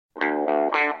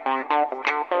Going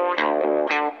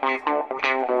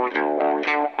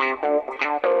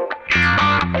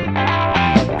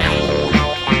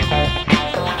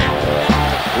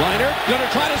to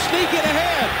try to sneak it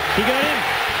ahead. He got in.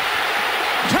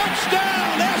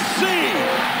 Touchdown, SC!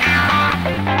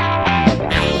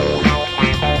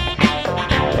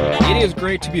 It is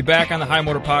great to be back on the High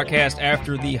Motor Podcast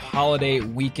after the holiday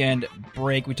weekend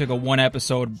break. We took a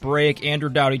one-episode break. Andrew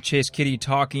Dowdy, Chase Kitty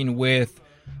talking with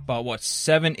about,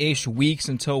 7-ish weeks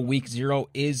until week 0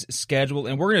 is scheduled.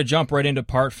 And we're going to jump right into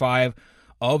part 5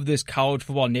 of this college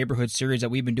football neighborhood series that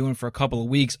we've been doing for a couple of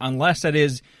weeks, unless that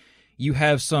is you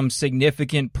have some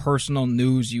significant personal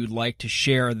news you'd like to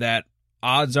share that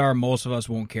odds are most of us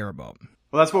won't care about.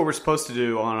 Well, that's what we're supposed to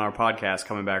do on our podcast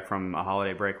coming back from a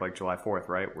holiday break like July 4th,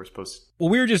 right? We're supposed to... Well,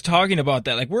 we were just talking about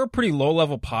that. Like, we're a pretty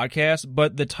low-level podcast,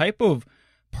 but the type of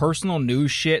personal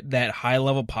news shit that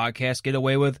high-level podcasts get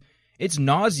away with, it's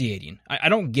nauseating. I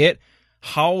don't get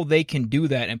how they can do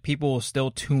that and people will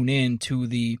still tune in to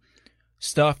the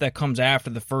stuff that comes after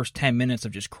the first 10 minutes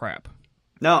of just crap.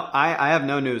 No, I have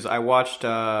no news. I watched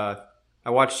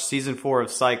season 4 of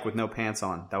Psych with no pants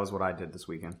on. That was what I did this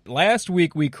weekend. Last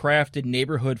week we crafted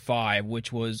Neighborhood 5,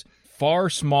 which was far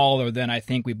smaller than I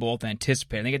think we both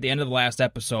anticipated. I think at the end of the last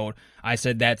episode, I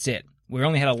said that's it. We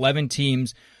only had 11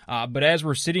 teams, but as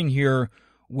we're sitting here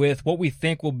with what we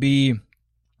think will be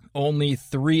only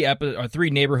three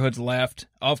neighborhoods left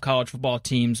of college football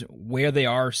teams where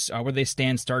they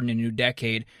stand starting a new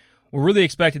decade, we're really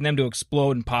expecting them to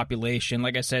explode in population.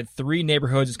 Like I said, 3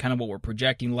 neighborhoods is kind of what we're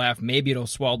projecting left. Maybe it'll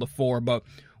swell to 4, but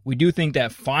we do think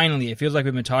that finally, it feels like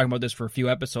we've been talking about this for a few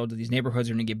episodes, that these neighborhoods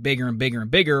are going to get bigger and bigger and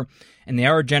bigger, and they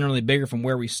are generally bigger from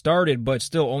where we started, but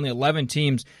still only 11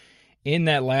 teams in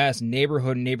that last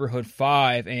neighborhood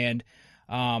 5. And,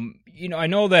 I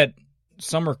know that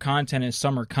summer content is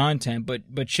summer content,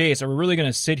 but Chase, are we really going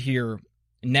to sit here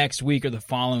next week or the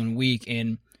following week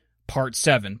in Part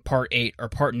 7, Part 8, or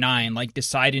Part 9, like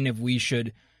deciding if we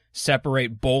should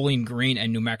separate Bowling Green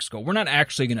and New Mexico? We're not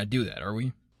actually going to do that, are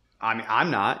we? I mean,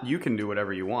 I'm not. You can do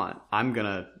whatever you want. I'm going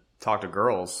to talk to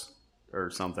girls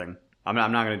or something. I'm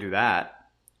not going to do that.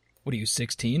 What are you,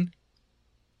 16?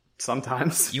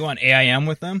 Sometimes. You on AIM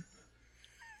with them?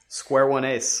 Square One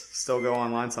Ace. Still go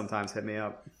online sometimes. Hit me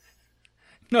up.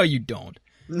 No, you don't.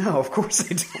 No, of course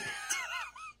I don't.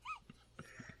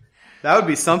 That would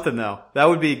be something, though. That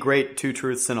would be great. 2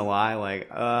 truths and a lie.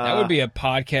 That would be a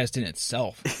podcast in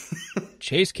itself.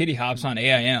 Chase Kitty hops on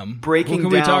AIM. Breaking Who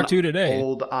can we talk to today?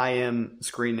 Old IM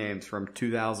screen names from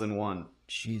 2001.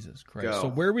 Jesus Christ. Go. So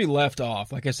where we left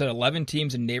off, like I said, 11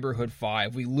 teams in neighborhood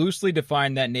 5. We loosely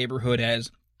defined that neighborhood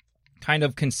as kind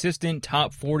of consistent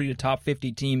top 40 to top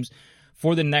 50 teams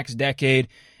for the next decade.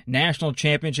 National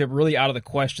championship really out of the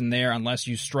question there unless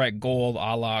you strike gold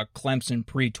a la Clemson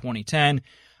pre-2010.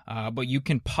 But you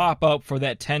can pop up for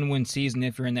that 10-win season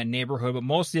if you're in that neighborhood, but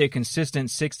mostly a consistent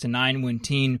 6 to 9-win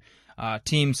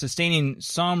team sustaining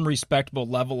some respectable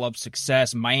level of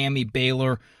success. Miami,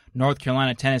 Baylor, North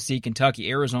Carolina, Tennessee, Kentucky,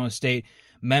 Arizona State,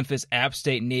 Memphis, App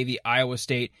State, Navy, Iowa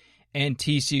State, and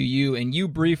TCU. And you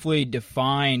briefly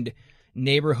defined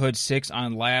Neighborhood 6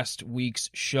 on last week's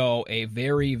show, a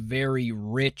very, very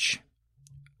rich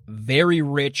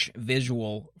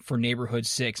visual for Neighborhood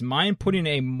 6. Mind putting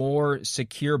a more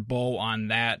secure bow on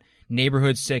that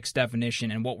Neighborhood 6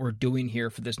 definition and what we're doing here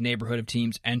for this neighborhood of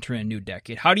teams entering a new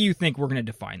decade. How do you think we're going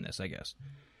to define this, I guess?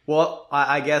 Well,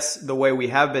 I guess the way we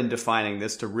have been defining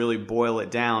this to really boil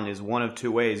it down is one of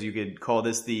 2 ways. You could call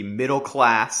this the middle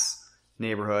class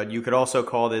neighborhood. You could also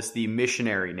call this the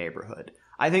missionary neighborhood.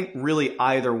 I think really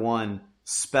either one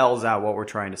spells out what we're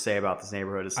trying to say about this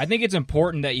neighborhood. I think it's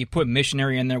important that you put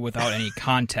missionary in there without any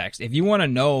context. If you want to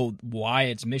know why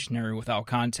it's missionary without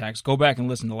context, go back and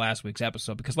listen to last week's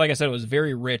episode because, like I said, it was a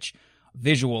very rich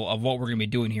visual of what we're going to be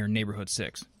doing here in Neighborhood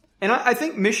 6. And I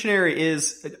think missionary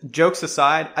is, jokes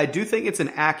aside, I do think it's an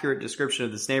accurate description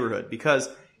of this neighborhood because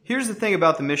here's the thing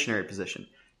about the missionary position.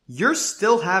 You're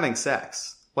still having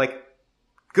sex. Like,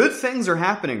 good things are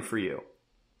happening for you.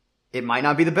 It might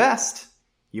not be the best.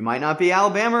 You might not be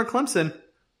Alabama or Clemson,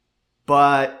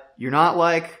 but you're not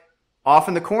like off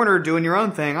in the corner doing your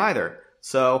own thing either.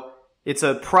 So it's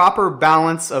a proper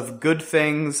balance of good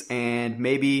things and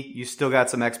maybe you still got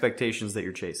some expectations that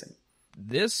you're chasing.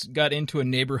 This got into a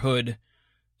neighborhood,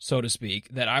 so to speak,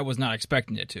 that I was not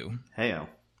expecting it to. Hey-o.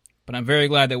 But I'm very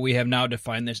glad that we have now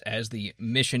defined this as the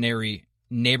missionary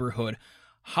neighborhood.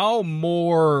 How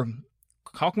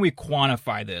can we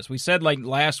quantify this? We said like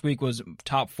last week was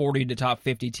top 40 to top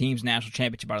 50 teams, national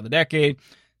championship out of the decade,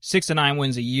 6 to 9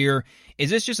 wins a year. Is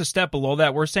this just a step below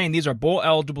that? We're saying these are bowl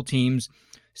eligible teams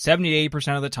 70 to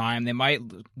 80% of the time. They might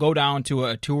go down to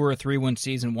a 2 or a 3-win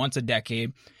season once a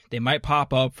decade. They might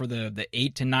pop up for the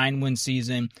 8 to 9-win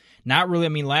season. Not really. I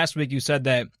mean, last week you said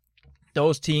that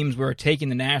those teams were taking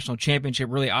the national championship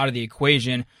really out of the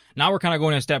equation. Now we're kind of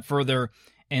going a step further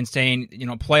and saying,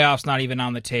 playoffs not even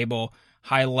on the table.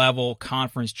 High-level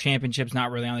conference championships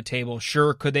not really on the table.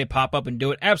 Sure, could they pop up and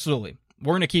do it? Absolutely.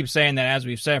 We're going to keep saying that, as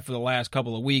we've said for the last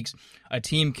couple of weeks. A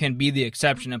team can be the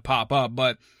exception and pop up,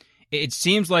 but it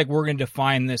seems like we're going to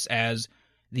define this as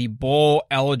the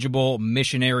bowl-eligible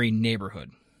missionary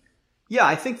neighborhood. Yeah,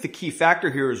 I think the key factor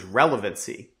here is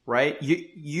relevancy, right?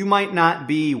 You might not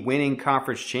be winning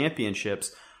conference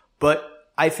championships, but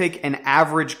I think an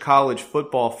average college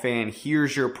football fan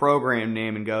hears your program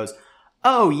name and goes,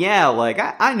 oh yeah, like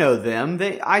I know them.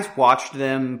 I watched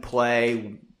them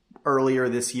play earlier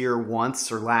this year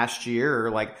once or last year,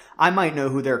 or like I might know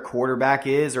who their quarterback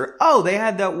is, or oh, they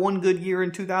had that one good year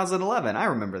in 2011. I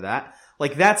remember that.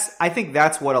 Like I think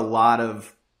that's what a lot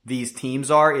of these teams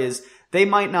are, is they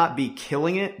might not be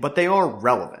killing it, but they are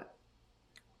relevant.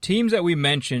 Teams that we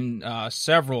mentioned,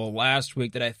 several last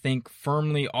week that I think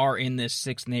firmly are in this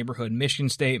sixth neighborhood: Michigan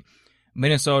State,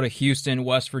 Minnesota, Houston,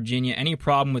 West Virginia. Any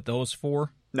problem with those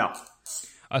four? No.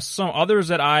 Some others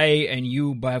that I and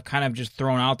you have kind of just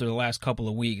thrown out there the last couple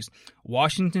of weeks: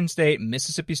 Washington State,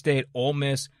 Mississippi State, Ole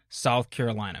Miss, South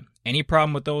Carolina. Any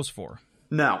problem with those four?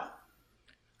 No.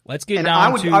 Let's get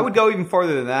I would go even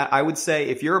farther than that. I would say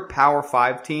if you're a Power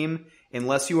 5 team,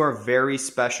 unless you are very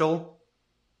special,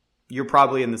 you're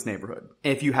probably in this neighborhood,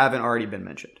 if you haven't already been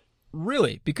mentioned.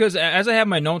 Really? Because as I have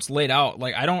my notes laid out,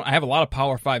 like I have a lot of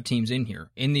Power 5 teams in here,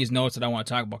 in these notes that I want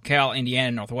to talk about: Cal,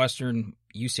 Indiana, Northwestern,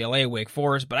 UCLA, Wake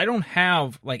Forest, but I don't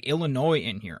have like Illinois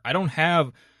in here. I don't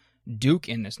have Duke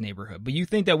in this neighborhood. But you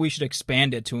think that we should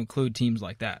expand it to include teams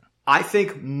like that? I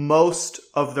think most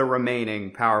of the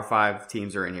remaining Power 5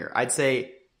 teams are in here. I'd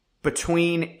say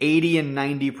between 80 and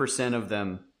 90% of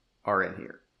them are in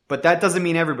here. But that doesn't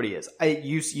mean everybody is.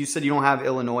 You said you don't have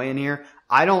Illinois in here.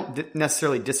 I don't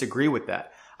necessarily disagree with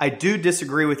that. I do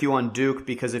disagree with you on Duke,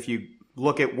 because if you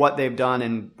look at what they've done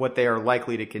and what they are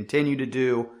likely to continue to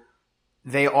do,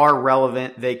 they are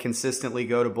relevant. They consistently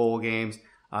go to bowl games.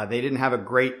 They didn't have a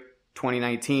great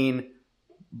 2019,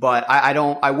 but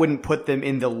I wouldn't put them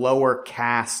in the lower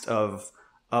caste of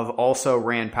also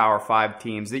ran Power 5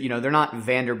 teams. That, they're not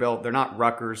Vanderbilt, they're not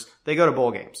Rutgers. They go to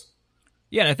bowl games.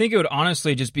 Yeah, and I think it would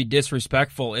honestly just be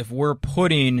disrespectful if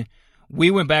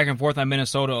we went back and forth on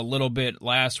Minnesota a little bit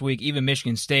last week, even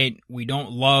Michigan State. We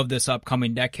don't love this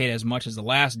upcoming decade as much as the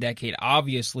last decade.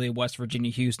 Obviously, West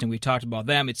Virginia, Houston, we talked about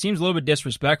them. It seems a little bit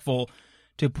disrespectful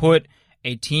to put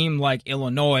a team like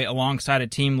Illinois alongside a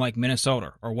team like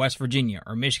Minnesota or West Virginia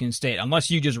or Michigan State, unless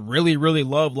you just really, really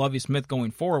love Lovie Smith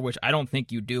going forward, which I don't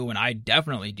think you do, and I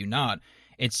definitely do not.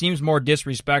 It seems more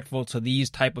disrespectful to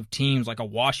these type of teams like a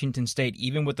Washington State,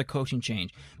 even with the coaching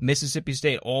change, Mississippi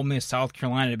State, Ole Miss, South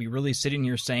Carolina, to be really sitting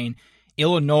here saying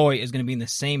Illinois is going to be in the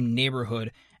same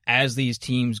neighborhood as these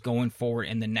teams going forward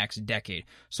in the next decade.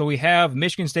 So we have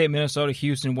Michigan State, Minnesota,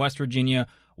 Houston, West Virginia,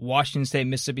 Washington State,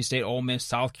 Mississippi State, Ole Miss,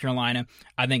 South Carolina.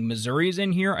 I think Missouri's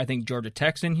in here. I think Georgia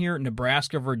Tech's in here,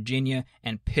 Nebraska, Virginia,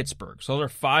 and Pittsburgh. So those are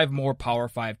 5 more Power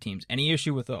 5 teams. Any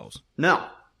issue with those? No.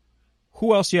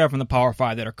 Who else do you have from the Power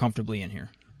 5 that are comfortably in here?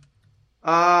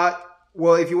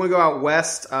 Well, if you want to go out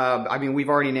west, we've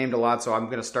already named a lot, so I'm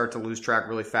going to start to lose track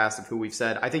really fast of who we've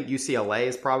said. I think UCLA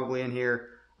is probably in here.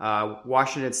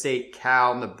 Washington State,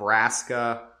 Cal,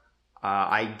 Nebraska.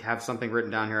 I have something written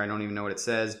down here. I don't even know what it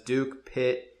says. Duke,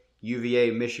 Pitt,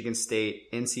 UVA, Michigan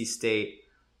State, NC State.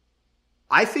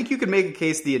 I think you could make a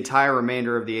case the entire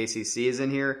remainder of the ACC is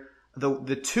in here.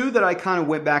 The two that I kind of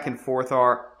went back and forth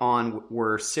on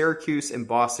were Syracuse and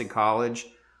Boston College.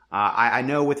 I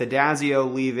know with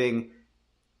Adazio leaving,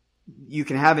 you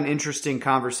can have an interesting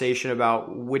conversation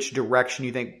about which direction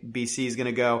you think BC is going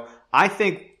to go.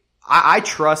 I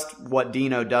trust what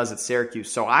Dino does at Syracuse,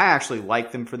 so I actually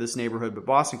like them for this neighborhood, but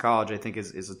Boston College I think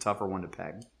is a tougher one to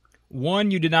peg.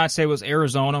 One you did not say was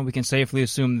Arizona. We can safely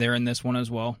assume they're in this one as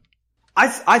well.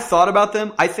 I thought about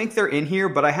them. I think they're in here,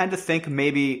 but I had to think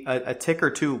maybe a tick or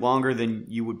two longer than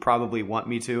you would probably want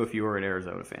me to if you were an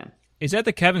Arizona fan. Is that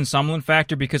the Kevin Sumlin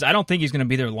factor? Because I don't think he's going to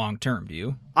be there long term, do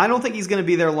you? I don't think he's going to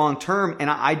be there long term,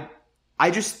 and I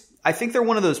think they're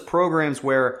one of those programs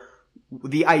where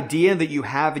the idea that you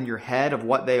have in your head of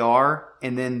what they are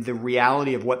and then the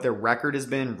reality of what their record has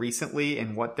been recently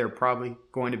and what they're probably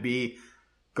going to be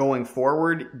going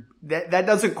forward, that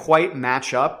doesn't quite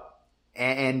match up.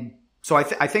 And so I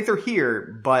think they're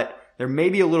here, but they're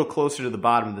maybe a little closer to the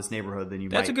bottom of this neighborhood than you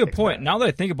might. That's a good expect. point. Now that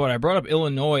I think about it, I brought up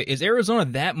Illinois. Is Arizona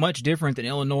that much different than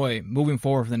Illinois moving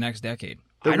forward for the next decade?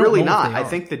 They're really not. I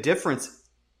think the difference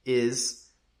is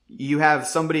you have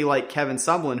somebody like Kevin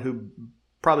Sumlin who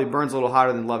probably burns a little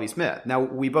hotter than Lovie Smith. Now,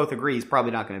 we both agree he's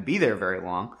probably not going to be there very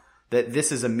long, that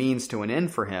this is a means to an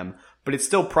end for him, but it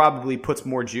still probably puts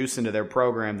more juice into their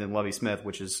program than Lovie Smith,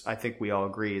 which is, I think we all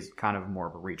agree, is kind of more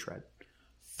of a retread.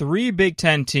 3 Big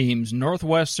Ten teams,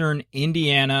 Northwestern,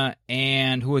 Indiana,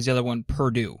 and who was the other one?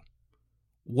 Purdue.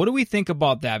 What do we think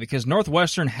about that? Because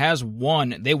Northwestern has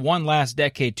won. They won last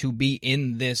decade to be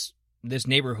in this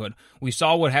neighborhood. We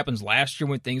saw what happens last year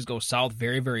when things go south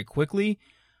very, very quickly.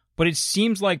 But it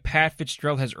seems like Pat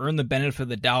Fitzgerald has earned the benefit of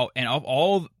the doubt. And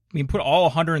put all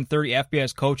 130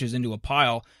 FBS coaches into a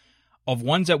pile of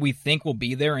ones that we think will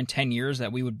be there in 10 years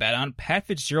that we would bet on. Pat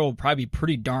Fitzgerald would probably be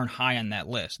pretty darn high on that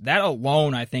list. That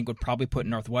alone, I think, would probably put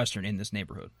Northwestern in this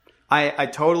neighborhood. I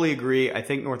totally agree. I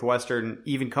think Northwestern,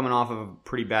 even coming off of a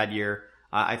pretty bad year,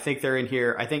 I think they're in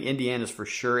here. I think Indiana's for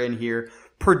sure in here.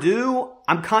 Purdue,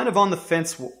 I'm kind of on the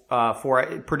fence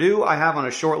for. Purdue, I have on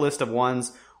a short list of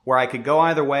ones where I could go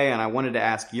either way, and I wanted to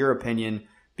ask your opinion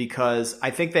because I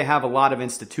think they have a lot of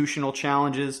institutional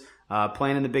challenges,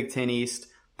 playing in the Big Ten East,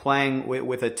 playing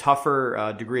with a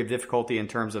tougher degree of difficulty in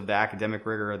terms of the academic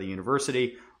rigor of the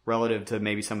university relative to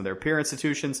maybe some of their peer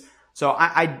institutions. So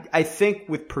I think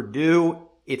with Purdue,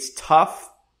 it's tough.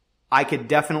 I could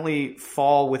definitely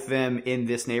fall with them in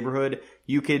this neighborhood.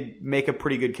 You could make a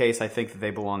pretty good case, I think, that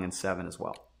they belong in 7 as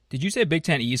well. Did you say Big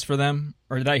Ten East for them,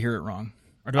 or did I hear it wrong?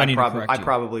 Or do I need to correct you? I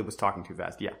probably was talking too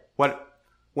fast. Yeah. What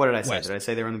did I say? West. Did I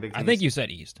say they were in the Big Ten I think East? you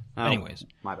said East. Oh, anyways.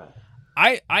 My bad.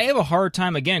 I have a hard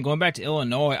time, again, going back to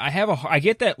Illinois. I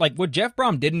get that, like, what Jeff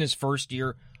Brom did in his first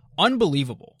year,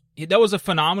 unbelievable. That was a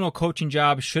phenomenal coaching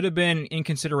job. Should have been in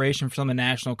consideration for some of the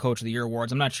National Coach of the Year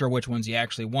awards. I'm not sure which ones he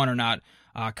actually won or not,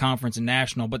 conference and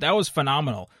national, but that was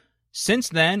phenomenal. Since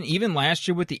then, even last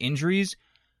year with the injuries,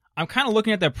 I'm kind of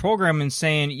looking at that program and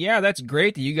saying, yeah, that's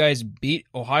great that you guys beat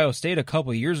Ohio State a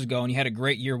couple of years ago and you had a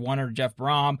great year one under Jeff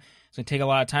Brom. It's going to take a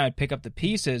lot of time to pick up the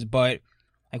pieces, but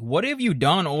like, what have you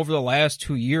done over the last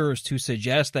 2 years to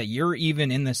suggest that you're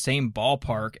even in the same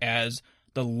ballpark as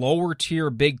the lower tier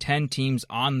Big Ten teams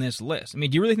on this list? I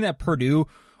mean, do you really think that Purdue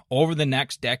over the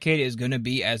next decade is going to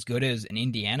be as good as an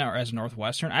Indiana or as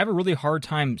Northwestern? I have a really hard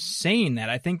time saying that.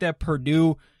 I think that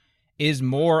Purdue is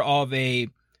more of a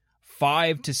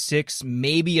 5 to 6,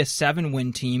 maybe a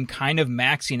 7-win team, kind of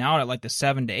maxing out at like the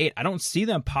 7 to 8. I don't see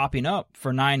them popping up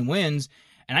for 9 wins,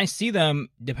 and I see them,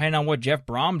 depending on what Jeff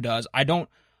Brom does. I don't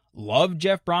love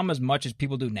Jeff Brom as much as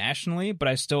people do nationally, but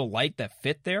I still like that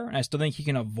fit there, and I still think he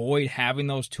can avoid having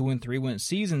those 2 and 3 win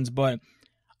seasons, but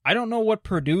I don't know what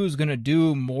Purdue is going to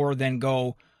do more than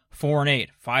go 4 and 8,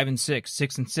 5 and 6,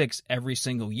 6 and 6 every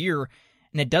single year,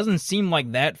 and it doesn't seem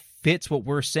like that fits what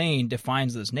we're saying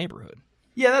defines this neighborhood.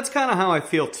 Yeah, that's kind of how I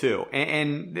feel too.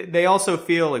 And they also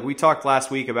feel like we talked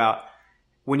last week about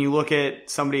when you look at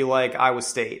somebody like Iowa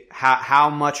State, how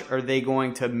much are they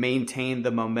going to maintain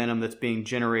the momentum that's being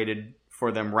generated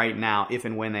for them right now if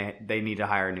and when they need to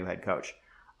hire a new head coach?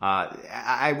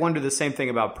 I wonder the same thing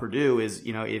about Purdue is,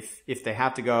 you know, if they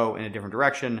have to go in a different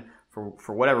direction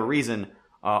for whatever reason,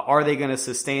 are they going to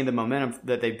sustain the momentum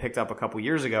that they picked up a couple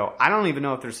years ago? I don't even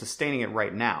know if they're sustaining it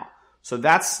right now. So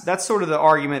that's sort of the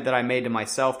argument that I made to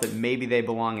myself that maybe they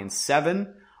belong in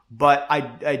 7. But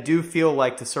I do feel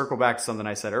like, to circle back to something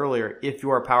I said earlier, if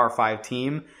you're a Power 5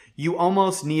 team, you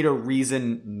almost need a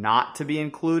reason not to be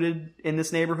included in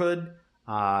this neighborhood.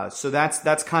 So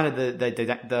that's kind of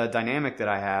the dynamic that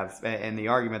I have and the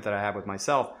argument that I have with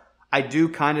myself. I do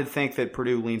kind of think that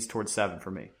Purdue leans towards 7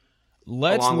 for me.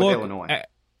 Along with Illinois.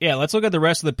 Let's look at the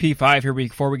rest of the P5 here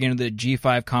before we get into the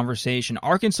G5 conversation.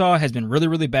 Arkansas has been really,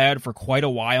 really bad for quite a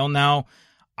while now.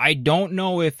 I don't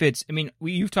know if it's, I mean,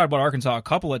 you've talked about Arkansas a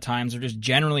couple of times, or just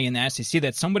generally in the SEC,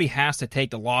 that somebody has to take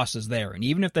the losses there. And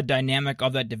even if the dynamic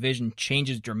of that division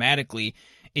changes dramatically,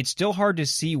 it's still hard to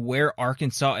see where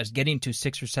Arkansas is getting to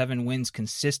 6 or 7 wins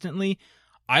consistently.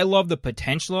 I love the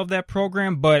potential of that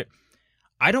program, but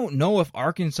I don't know if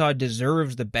Arkansas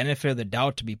deserves the benefit of the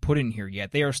doubt to be put in here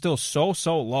yet. They are still so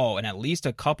low, and at least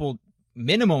a couple,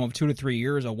 minimum of 2 to 3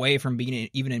 years away from being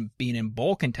in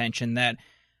bowl contention, that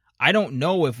I don't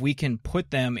know if we can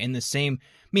put them in the same.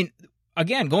 I mean,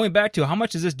 again, going back to how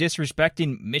much is this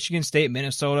disrespecting Michigan State,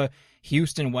 Minnesota,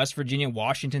 Houston, West Virginia,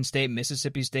 Washington State,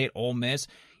 Mississippi State, Ole Miss?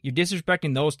 You're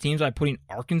disrespecting those teams by putting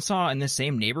Arkansas in the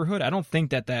same neighborhood? I don't think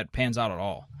that pans out at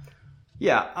all.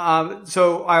 Yeah,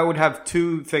 so I would have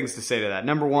 2 things to say to that.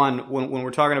 Number one, when we're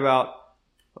talking about,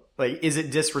 like, is it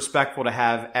disrespectful to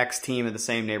have X team in the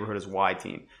same neighborhood as Y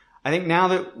team? I think now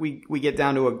that we get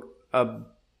down to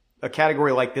a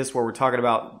category like this where we're talking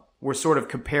about, we're sort of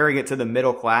comparing it to the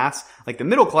middle class. Like the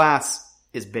middle class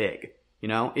is big. You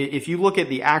know, if you look at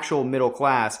the actual middle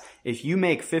class, if you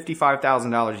make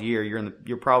 $55,000 a year,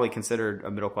 you're probably considered a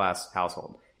middle class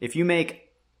household. If you make,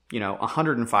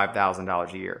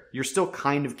 $105,000 a year, you're still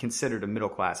kind of considered a middle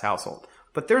class household.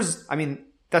 But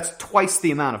that's twice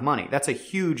the amount of money. That's a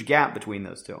huge gap between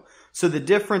those two. So the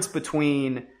difference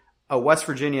between a West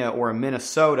Virginia or a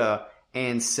Minnesota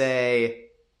and say,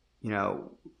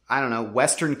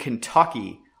 Western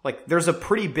Kentucky, like there's a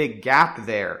pretty big gap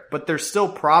there, but they're still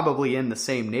probably in the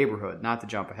same neighborhood, not to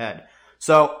jump ahead.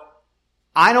 So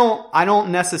I don't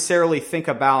necessarily think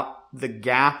about the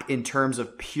gap in terms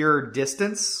of pure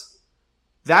distance.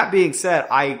 That being said,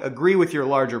 I agree with your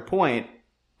larger point.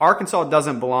 Arkansas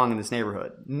doesn't belong in this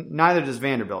neighborhood. Neither does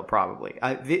Vanderbilt, probably.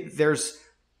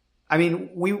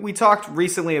 We talked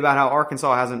recently about how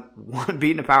Arkansas hasn't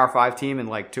beaten a Power 5 team in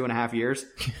like 2.5 years.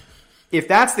 If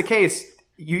that's the case,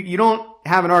 you don't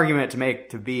have an argument to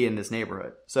make to be in this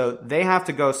neighborhood. So they have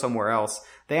to go somewhere else.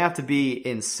 They have to be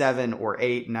in 7 or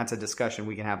 8, and that's a discussion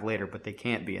we can have later, but they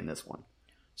can't be in this one.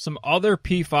 Some other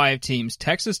P5 teams: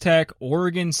 Texas Tech,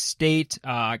 Oregon State,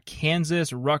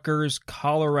 Kansas, Rutgers,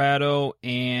 Colorado,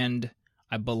 and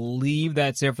I believe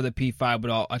that's it for the P5, but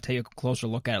I'll take a closer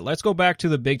look at it. Let's go back to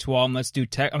the Big 12 and let's do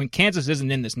Tech. Kansas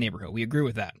isn't in this neighborhood. We agree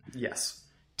with that. Yes.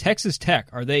 Texas Tech,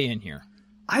 are they in here?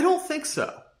 I don't think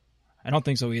so. I don't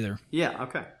think so either. Yeah,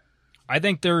 okay. I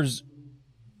think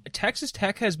Texas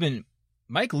Tech has been,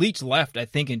 Mike Leach left, I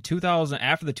think,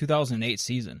 after the 2008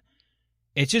 season.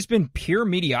 It's just been pure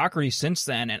mediocrity since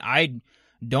then, and I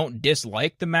don't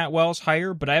dislike the Matt Wells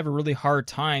hire, but I have a really hard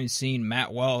time seeing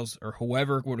Matt Wells or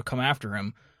whoever would come after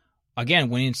him, again,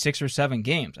 winning 6 or 7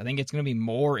 games. I think it's going to be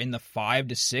more in the 5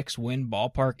 to 6 win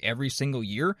ballpark every single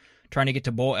year, trying to get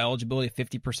to bowl eligibility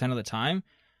 50% of the time.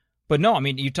 But no,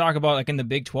 you talk about like in the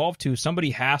Big 12 too,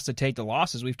 somebody has to take the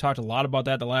losses. We've talked a lot about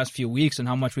that the last few weeks and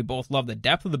how much we both love the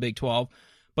depth of the Big 12,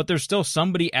 but there's still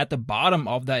somebody at the bottom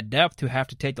of that depth who have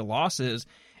to take the losses.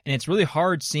 And it's really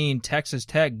hard seeing Texas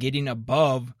Tech getting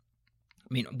above,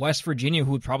 West Virginia,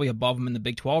 who would probably above them in the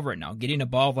Big 12 right now, getting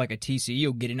above like a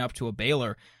TCU, getting up to a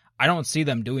Baylor. I don't see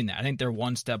them doing that. I think they're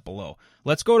one step below.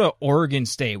 Let's go to Oregon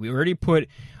State. We already put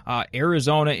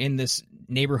Arizona in this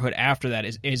neighborhood after that.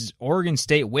 Is Oregon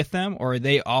State with them, or are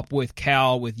they up with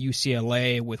Cal, with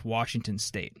UCLA, with Washington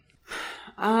State?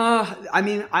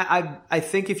 I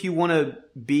think if you want to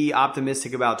be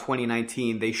optimistic about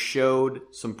 2019, they showed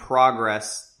some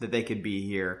progress that they could be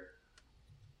here.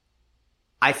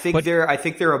 I think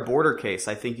they're a border case.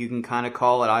 I think you can kind of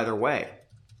call it either way.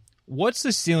 What's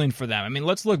the ceiling for them?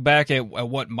 Let's look back at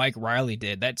what Mike Riley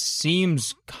did. That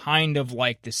seems kind of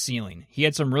like the ceiling. He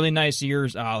had some really nice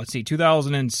years.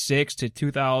 2006 to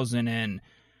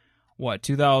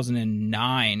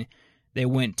 2009. They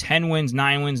went 10 wins,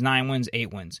 9 wins, 9 wins,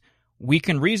 8 wins. We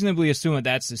can reasonably assume that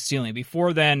that's the ceiling.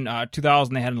 Before then,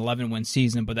 2000, they had an 11-win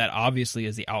season, but that obviously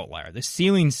is the outlier. The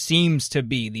ceiling seems to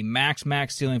be, the max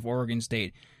ceiling for Oregon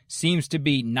State seems to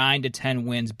be 9 to 10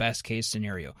 wins, best case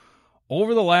scenario.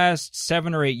 Over the last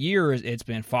 7 or 8 years, it's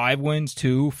been 5 wins,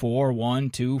 2, 4, 1,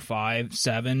 2, 5,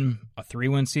 7, a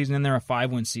 3-win season in there, a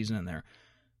 5-win season in there.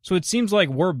 So it seems like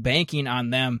we're banking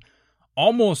on them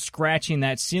almost scratching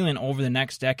that ceiling over the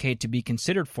next decade to be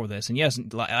considered for this. And yes,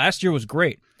 last year was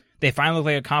great. They finally looked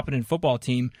like a competent football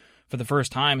team for the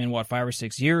first time in 5 or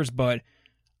 6 years, but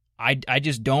I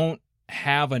just don't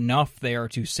have enough there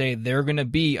to say they're going to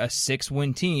be a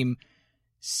 6-win team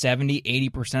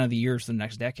 70-80% of the years for the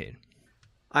next decade.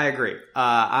 I agree.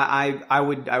 I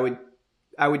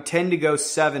would tend to go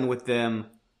 7 with them,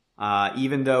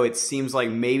 even though it seems like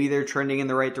maybe they're trending in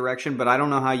the right direction. But I don't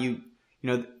know how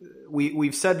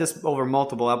we've said this over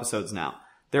multiple episodes now.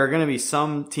 There are going to be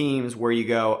some teams where you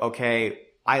go, okay,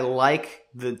 I like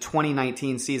the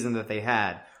 2019 season that they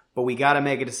had, but we got to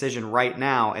make a decision right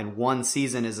now, and one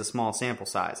season is a small sample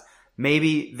size.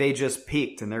 Maybe they just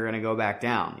peaked and they're going to go back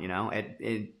down.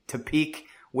 To peak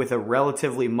with a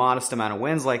relatively modest amount of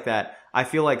wins like that, I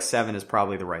feel like 7 is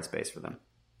probably the right space for them.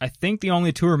 I think the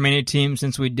only 2 remaining teams,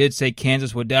 since we did say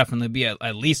Kansas would definitely be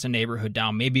at least a neighborhood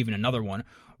down, maybe even another one,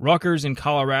 Rutgers and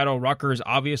Colorado. Rutgers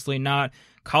obviously not.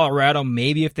 Colorado,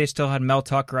 maybe if they still had Mel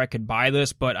Tucker, I could buy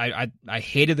this, but I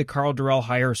hated the Carl Durrell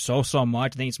hire so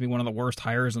much. I think it's going to be one of the worst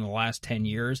hires in the last 10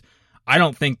 years. I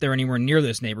don't think they're anywhere near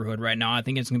this neighborhood right now. I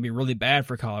think it's going to be really bad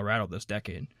for Colorado this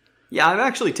decade. Yeah, I've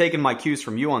actually taken my cues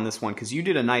from you on this one because you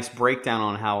did a nice breakdown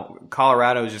on how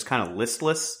Colorado is just kind of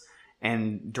listless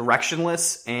and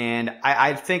directionless, and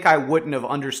I think I wouldn't have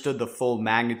understood the full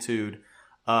magnitude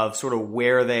of sort of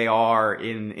where they are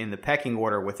in the pecking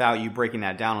order without you breaking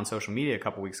that down on social media a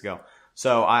couple weeks ago.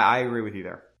 So I agree with you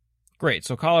there. Great.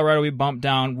 So Colorado will be bumped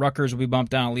down. Rutgers will be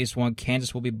bumped down at least one.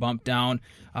 Kansas will be bumped down.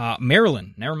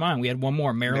 Maryland, never mind. We had one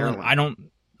more. Maryland. I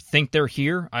don't think they're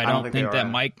here. I don't think that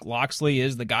Mike Loxley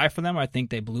is the guy for them. I think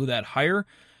they blew that hire.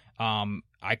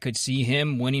 I could see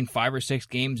him winning 5 or 6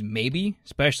 games maybe,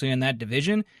 especially in that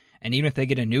division. And even if they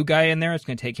get a new guy in there, it's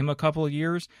going to take him a couple of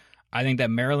years. I think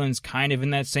that Maryland's kind of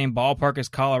in that same ballpark as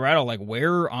Colorado. Like,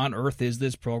 where on earth is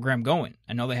this program going?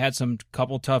 I know they had some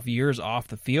couple tough years off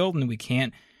the field, and we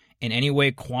can't in any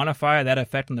way quantify that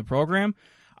effect on the program.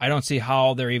 I don't see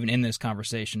how they're even in this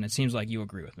conversation. It seems like you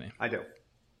agree with me. I do.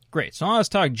 Great. So now let's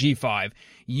talk G5.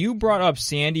 You brought up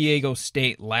San Diego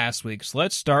State last week, so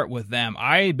let's start with them.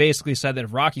 I basically said that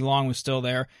if Rocky Long was still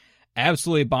there,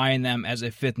 absolutely buying them as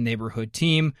a 5th neighborhood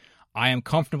team. I am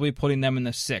comfortably putting them in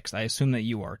the 6th. I assume that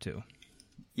you are too.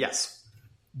 Yes.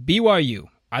 BYU,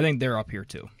 I think they're up here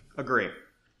too. Agree.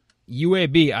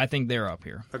 UAB, I think they're up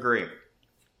here. Agree.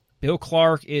 Bill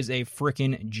Clark is a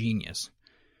freaking genius.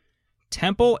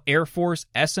 Temple, Air Force,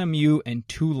 SMU, and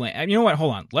Tulane. You know what?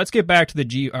 Hold on. Let's get back to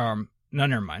the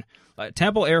never mind.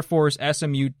 Temple, Air Force,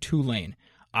 SMU, Tulane.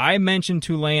 I mentioned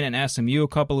Tulane and SMU a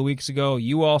couple of weeks ago.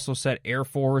 You also said Air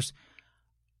Force.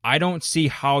 I don't see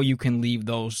how you can leave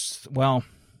those. Well,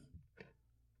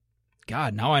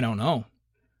 God, now I don't know.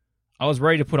 I was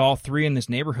ready to put all 3 in this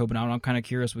neighborhood, but now I'm kind of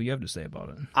curious what you have to say about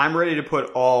it. I'm ready to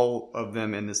put all of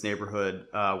them in this neighborhood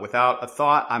without a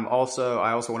thought. I also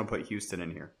want to put Houston in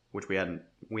here, which we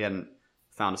hadn't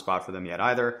found a spot for them yet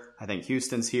either. I think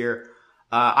Houston's here.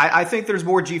 I think there's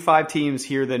more G5 teams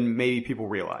here than maybe people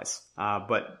realize.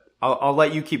 But I'll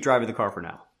let you keep driving the car for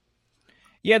now.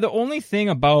 Yeah, the only thing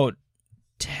about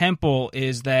Temple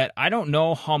is that I don't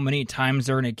know how many times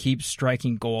they're going to keep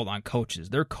striking gold on coaches.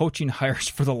 Their coaching hires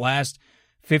for the last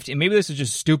 15, maybe this is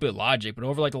just stupid logic, but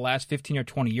over like the last 15 or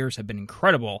 20 years have been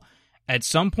incredible. At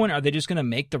some point, are they just going to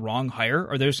make the wrong hire,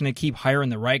 or they're just going to keep hiring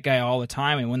the right guy all the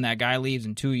time, and when that guy leaves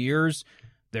in 2 years,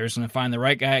 they're just going to find the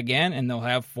right guy again, and they'll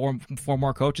have four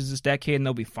more coaches this decade, and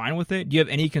they'll be fine with it? Do you have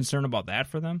any concern about that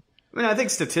for them? I mean, I think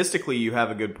statistically you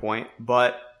have a good point,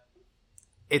 but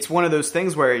it's one of those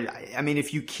things where, I mean,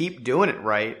 if you keep doing it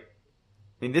right,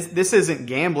 I mean, this isn't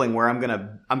gambling where I'm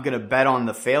gonna bet on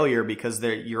the failure because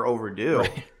you're overdue.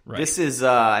 Right. This is,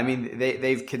 I mean,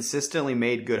 they've consistently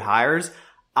made good hires.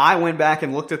 I went back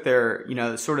and looked at their,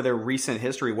 sort of their recent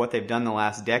history, what they've done the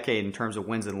last decade in terms of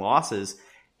wins and losses.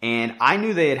 And I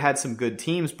knew they had some good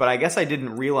teams, but I guess I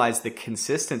didn't realize the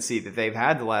consistency that they've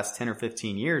had the last 10 or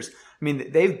 15 years. I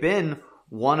mean, they've been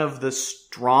one of the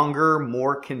stronger,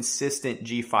 more consistent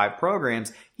G5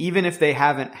 programs, even if they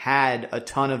haven't had a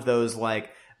ton of those like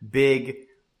big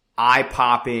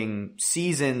eye-popping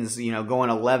seasons, going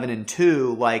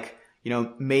 11-2, like,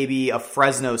 maybe a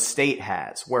Fresno State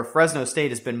has, where Fresno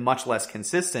State has been much less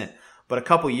consistent. But a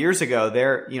couple years ago,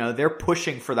 they're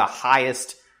pushing for the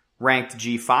highest ranked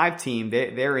G5 team.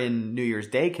 They're in New Year's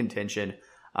Day contention.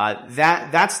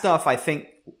 That stuff, I think,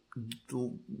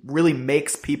 really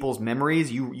makes people's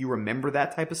memories. You remember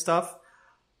that type of stuff.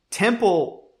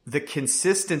 Temple, the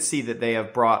consistency that they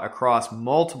have brought across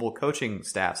multiple coaching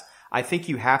staffs, I think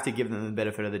you have to give them the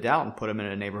benefit of the doubt and put them in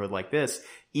a neighborhood like this,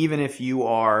 even if you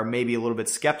are maybe a little bit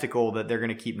skeptical that they're going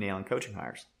to keep nailing coaching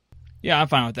hires. Yeah, I'm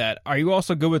fine with that. Are you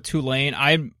also good with Tulane?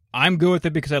 I'm good with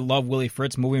it because I love Willie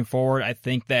Fritz moving forward. I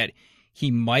think that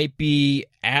he might be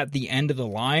at the end of the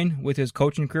line with his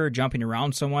coaching career, jumping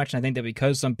around so much. And I think that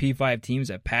because some P5 teams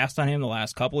have passed on him the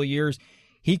last couple of years,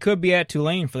 he could be at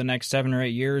Tulane for the next 7 or 8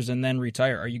 years and then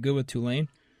retire. Are you good with Tulane?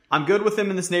 I'm good with them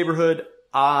in this neighborhood.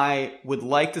 I would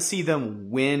like to see them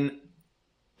win.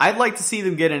 I'd like to see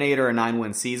them get an 8 or a 9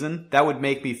 win season. That would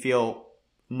make me feel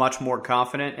much more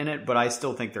confident in it, but I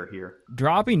still think they're here.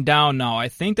 Dropping down now, I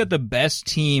think that the best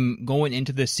team going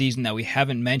into this season that we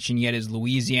haven't mentioned yet is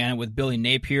Louisiana with Billy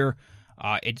Napier.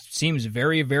 It seems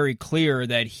very, very clear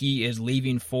that he is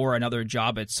leaving for another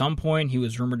job at some point. He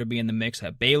was rumored to be in the mix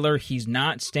at Baylor. He's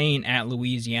not staying at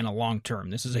Louisiana long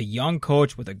term. This is a young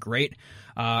coach with a great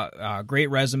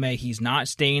resume. He's not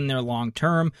staying there long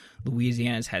term.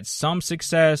 Louisiana's had some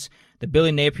success. The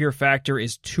Billy Napier factor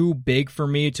is too big for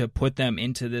me to put them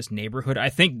into this neighborhood. I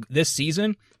think this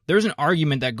season, there's an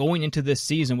argument that going into this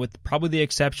season, with probably the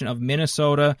exception of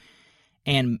Minnesota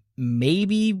and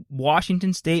maybe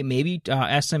Washington State, maybe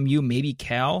SMU, maybe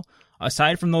Cal,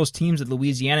 aside from those teams, that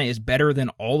Louisiana is better than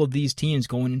all of these teams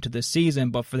going into the season.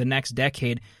 But for the next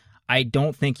decade, I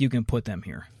don't think you can put them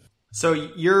here. So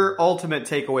your ultimate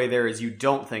takeaway there is you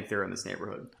don't think they're in this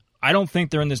neighborhood? I don't think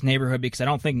they're in this neighborhood because I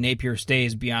don't think Napier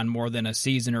stays beyond more than a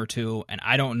season or two, and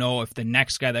I don't know if the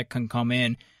next guy that can come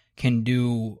in can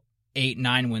do 8,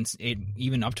 9 wins,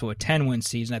 even up to a 10-win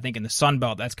season. I think in the Sun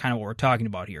Belt, that's kind of what we're talking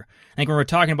about here. I think when we're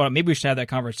talking about it, maybe we should have that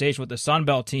conversation with the Sun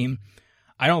Belt team.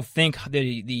 I don't think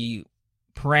the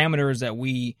parameters that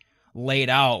we laid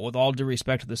out, with all due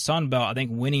respect to the Sun Belt, I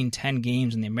think winning 10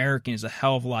 games in the American is a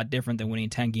hell of a lot different than winning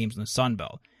 10 games in the Sun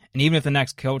Belt. And even if the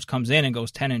next coach comes in and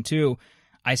goes 10-2,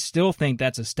 I still think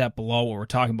that's a step below what we're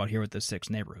talking about here with the 6th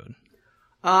neighborhood.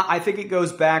 I think it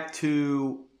goes back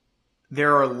to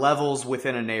there are levels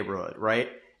within a neighborhood, right?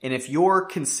 And if you're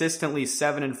consistently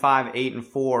 7-5,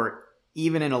 8-4,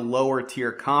 even in a lower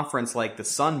tier conference like the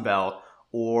Sun Belt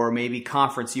or maybe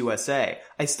Conference USA,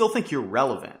 I still think you're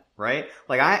relevant, right?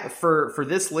 Like for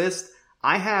this list,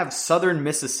 I have Southern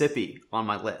Mississippi on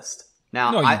my list.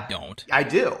 Now, no, you don't. I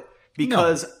do,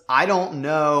 because I don't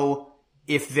know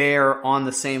if they're on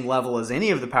the same level as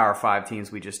any of the Power 5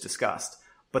 teams we just discussed,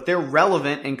 but they're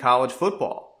relevant in college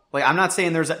football. Like, I'm not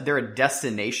saying they're a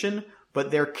destination, but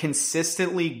they're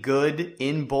consistently good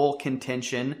in bowl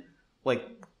contention, like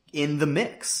in the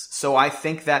mix. So I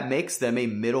think that makes them a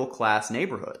middle-class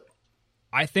neighborhood.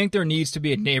 I think there needs to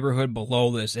be a neighborhood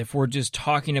below this if we're just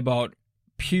talking about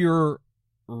pure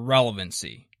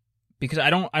relevancy. Because I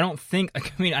don't think, I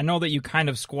mean, I know that you kind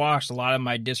of squashed a lot of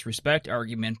my disrespect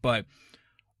argument, but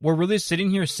we're really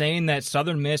sitting here saying that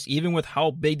Southern Miss, even with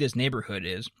how big this neighborhood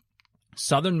is,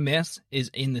 Southern Miss is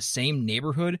in the same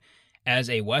neighborhood as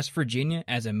a West Virginia,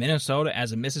 as a Minnesota,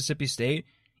 as a Mississippi State,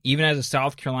 even as a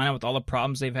South Carolina with all the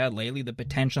problems they've had lately, the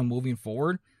potential moving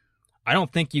forward. I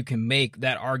don't think you can make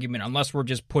that argument unless we're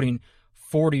just putting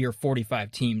 40 or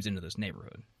 45 teams into this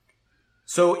neighborhood.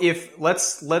 So if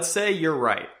let's say you're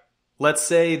right. Let's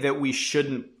say that we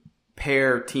shouldn't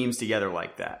pair teams together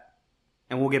like that.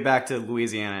 And we'll get back to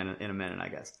Louisiana in a minute, I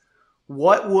guess.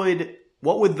 What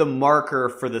would the marker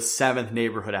for the 7th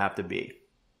neighborhood have to be?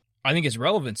 I think it's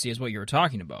relevancy is what you were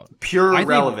talking about. Pure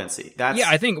relevancy.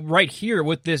 I think right here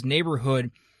with this neighborhood,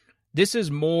 this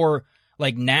is more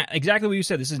like exactly what you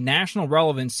said. This is national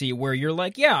relevancy where you're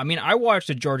like, yeah, I mean, I watched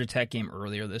a Georgia Tech game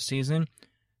earlier this season.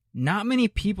 Not many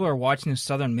people are watching the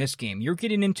Southern Miss game. You're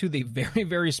getting into the very,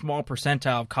 very small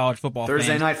percentile of college football fans.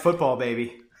 Thursday night football,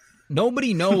 baby.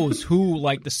 Nobody knows who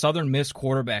like the Southern Miss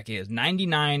quarterback is.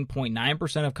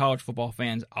 99.9% of college football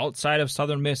fans outside of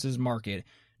Southern Miss's market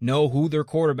know who their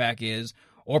quarterback is,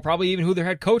 or probably even who their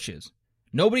head coach is.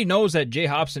 Nobody knows that Jay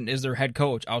Hobson is their head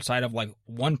coach outside of like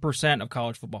 1% of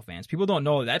college football fans. People don't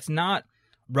know that. That's not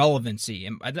relevancy.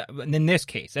 And in this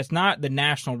case, that's not the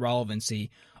national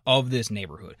relevancy of this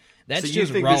neighborhood. That's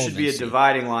just relevancy. So you think there should be a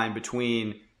dividing line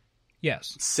between,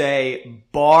 yes, say,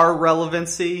 bar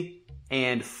relevancy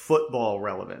and football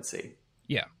relevancy?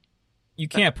 Yeah. You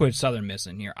can't put Southern Miss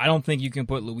in here. I don't think you can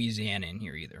put Louisiana in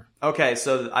here either. Okay,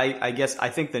 so I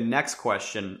think the next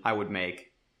question I would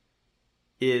make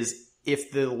is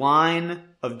if the line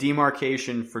of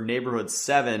demarcation for neighborhood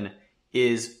 7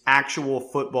 is actual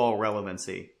football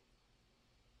relevancy,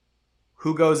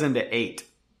 who goes into 8?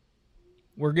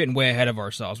 We're getting way ahead of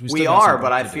ourselves. We are,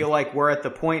 but I feel like we're at the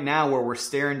point now where we're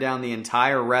staring down the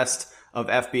entire rest of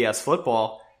FBS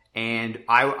football, and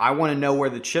I want to know where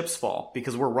the chips fall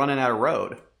because we're running out of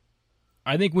road.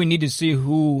 I think we need to see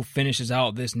who finishes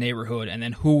out this neighborhood and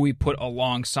then who we put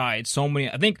alongside. So many.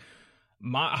 I think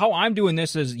how I'm doing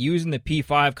this is using the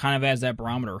P5 kind of as that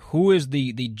barometer. Who is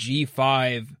the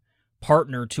G5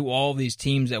 partner to all of these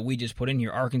teams that we just put in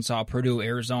here? Arkansas, Purdue,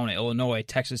 Arizona, Illinois,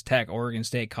 Texas Tech, Oregon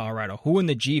State, Colorado. Who in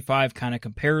the G5 kind of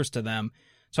compares to them?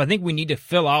 So I think we need to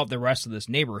fill out the rest of this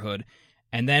neighborhood,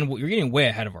 and then you're getting way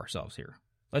ahead of ourselves here.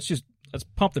 Let's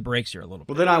pump the brakes here a little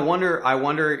bit. Well, then I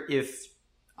wonder if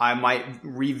I might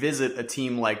revisit a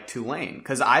team like Tulane,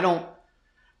 because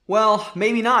well,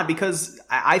 maybe not, because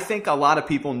I think a lot of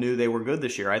people knew they were good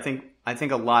this year. I think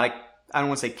a lot of, I don't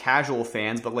want to say casual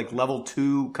fans, but like level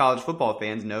 2 college football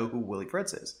fans know who Willie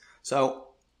Fritz is. So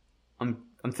I'm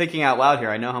thinking out loud here.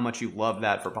 I know how much you love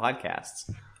that for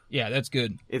podcasts. Yeah, that's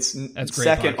good. That's great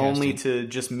second podcasting. Only to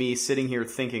just me sitting here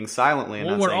thinking silently. And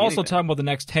well, not we're saying also anything. talking about the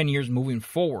next 10 years moving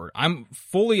forward. I'm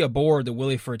fully aboard the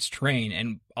Willie Fritz train,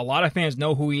 and a lot of fans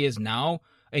know who he is now.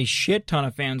 A shit ton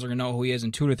of fans are going to know who he is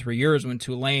in 2 to 3 years when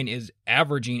Tulane is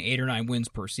averaging 8 or 9 wins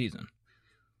per season.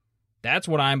 That's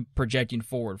what I'm projecting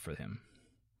forward for him.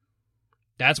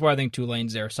 That's why I think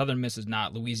Tulane's there. Southern Miss is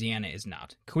not. Louisiana is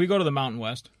not. Can we go to the Mountain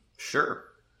West? Sure.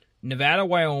 Nevada,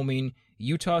 Wyoming,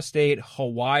 Utah State,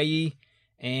 Hawaii,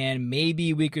 and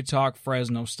maybe we could talk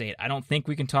Fresno State. I don't think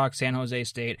we can talk San Jose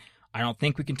State. I don't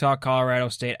think we can talk Colorado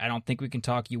State. I don't think we can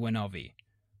talk UNLV.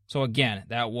 So again,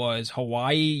 that was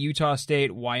Hawaii, Utah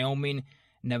State, Wyoming,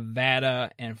 Nevada,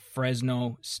 and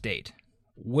Fresno State.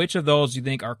 Which of those do you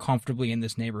think are comfortably in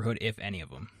this neighborhood, if any of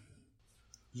them?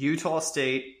 Utah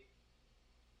State,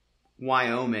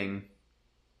 Wyoming,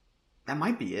 that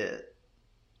might be it.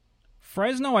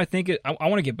 Fresno, I think I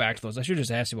want to get back to those. I should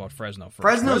just ask you about Fresno first.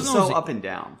 Fresno's so up and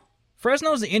down.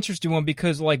 Fresno's an interesting one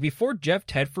because, like, before Jeff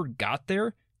Tedford got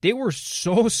there, they were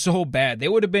so bad. They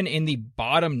would have been in the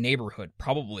bottom neighborhood,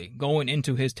 probably, going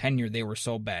into his tenure. They were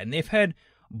so bad. And they've had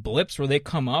blips where they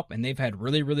come up, and they've had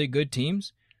really, really good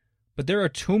teams. But there are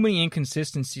too many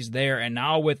inconsistencies there, and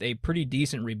now with a pretty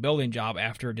decent rebuilding job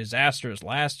after disasters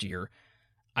last year,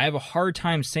 I have a hard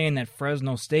time saying that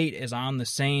Fresno State is on the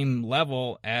same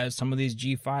level as some of these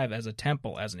G5, as a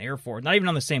Temple, as an Air Force. Not even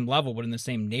on the same level, but in the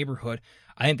same neighborhood.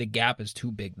 I think the gap is too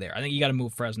big there. I think you got to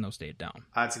move Fresno State down.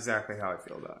 That's exactly how I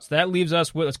feel about it. So that leaves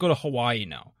us with, let's go to Hawaii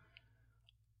now.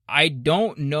 I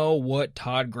don't know what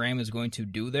Todd Graham is going to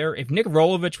do there. If Nick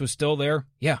Rolovich was still there,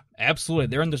 yeah, absolutely.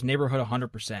 They're in this neighborhood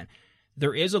 100%.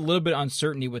 There is a little bit of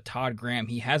uncertainty with Todd Graham.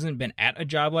 He hasn't been at a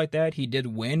job like that. He did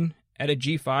win at a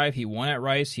G5. He won at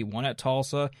Rice. He won at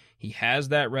Tulsa. He has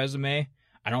that resume.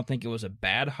 I don't think it was a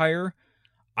bad hire.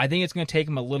 I think it's going to take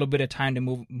him a little bit of time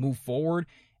to move forward,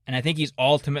 and I think he's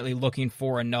ultimately looking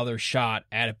for another shot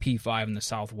at a P5 in the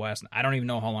Southwest. I don't even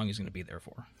know how long he's going to be there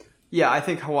for. Yeah, I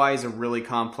think Hawaii is a really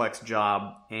complex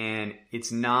job, and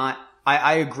it's not...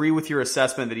 I agree with your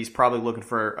assessment that he's probably looking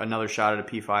for another shot at a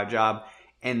P5 job,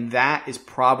 and that is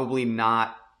probably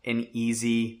not an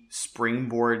easy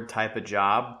springboard type of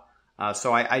job.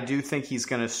 So I do think he's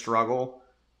going to struggle.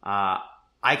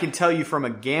 I can tell you from a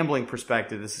gambling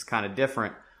perspective, this is kind of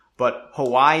different, but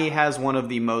Hawaii has one of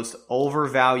the most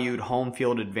overvalued home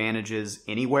field advantages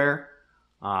anywhere.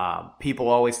 People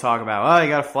always talk about, oh, you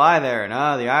got to fly there, and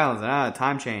the islands, and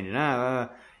time change, and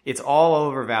it's all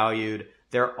overvalued.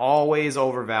 They're always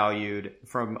overvalued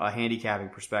from a handicapping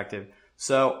perspective.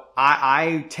 So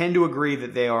I tend to agree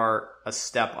that they are a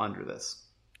step under this.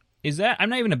 Is that, I'm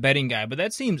not even a betting guy, but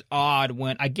that seems odd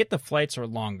when I get the flights are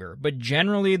longer, but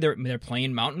generally they're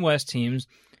playing Mountain West teams,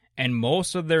 and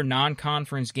most of their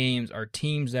non-conference games are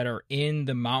teams that are in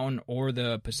the Mountain or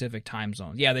the Pacific time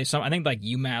zones. Yeah, I think like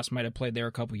UMass might have played there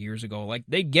a couple years ago. Like,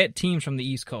 they get teams from the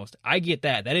East Coast. I get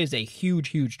that. That is a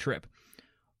huge trip.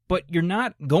 But you're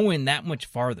not going that much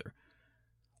farther.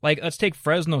 Like, let's take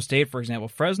Fresno State, for example.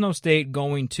 Fresno State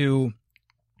going to,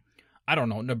 I don't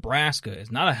know, Nebraska is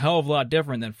not a hell of a lot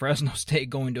different than Fresno State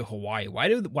going to Hawaii. Why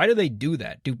do they do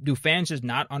that? Do fans just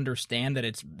not understand that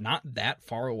it's not that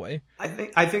far away? I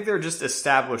think they're just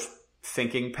established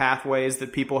thinking pathways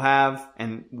that people have,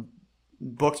 and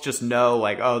books just know,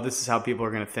 like, oh, this is how people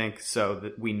are going to think, so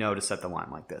that we know to set the line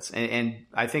like this. And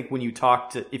I think when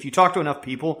if you talk to enough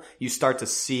people, you start to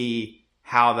see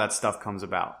how that stuff comes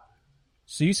about.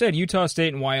 So you said Utah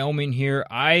State and Wyoming here.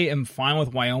 I am fine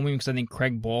with Wyoming because I think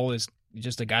Craig Bull is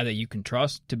just a guy that you can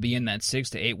trust to be in that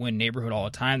 6 to 8 win neighborhood all the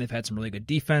time. They've had some really good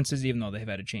defenses, even though they've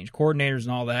had to change coordinators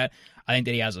and all that. I think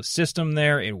that he has a system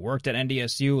there. It worked at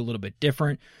NDSU, a little bit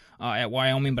different at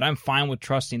Wyoming, but I'm fine with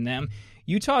trusting them.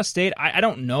 Utah State, I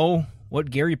don't know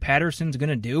what Gary Patterson's going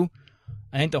to do.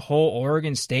 I think the whole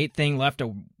Oregon State thing left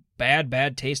a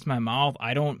bad taste in my mouth.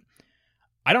 I don't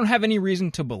have any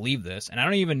reason to believe this, and I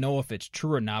don't even know if it's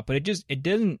true or not, but it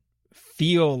doesn't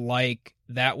feel like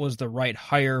that was the right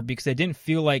hire, because it didn't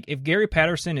feel like if Gary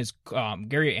Anderson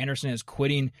is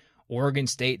quitting Oregon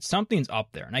State, something's up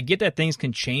there. And I get that things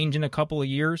can change in a couple of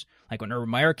years. Like when Urban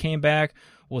Meyer came back,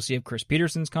 we'll see if Chris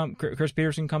Peterson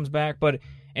comes back. But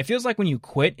it feels like when you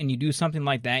quit and you do something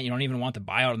like that, you don't even want the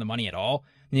buyout or the money at all,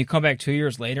 and you come back 2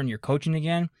 years later and you're coaching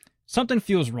again, something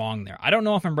feels wrong there. I don't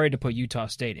know if I'm ready to put Utah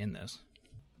State in this.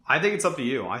 I think it's up to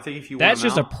you. I think if you That's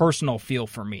just a personal feel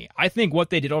for me. I think what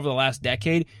they did over the last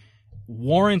decade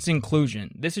warrants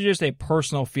inclusion. This is just a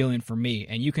personal feeling for me,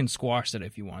 and you can squash that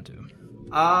if you want to.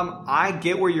 I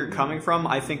get where you're coming from.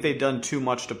 I think they've done too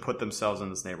much to put themselves in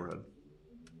this neighborhood.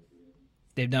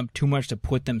 They've done too much to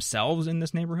put themselves in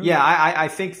this neighborhood? Yeah, I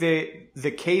think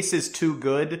the case is too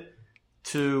good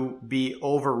to be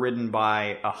overridden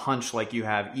by a hunch like you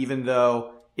have, even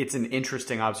though it's an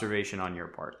interesting observation on your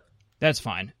part. That's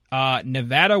fine.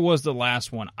 Nevada was the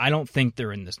last one. I don't think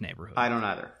they're in this neighborhood. I don't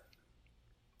either.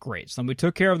 Great. So we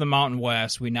took care of the Mountain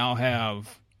West. We now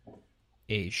have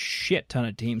a shit ton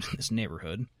of teams in this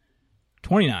neighborhood.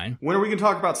 29. When are we going to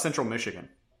talk about Central Michigan?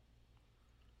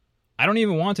 I don't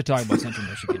even want to talk about Central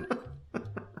Michigan.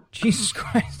 Jesus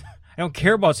Christ. I don't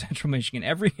care about Central Michigan.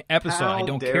 Every episode, I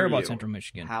don't care about Central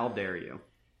Michigan. How dare you?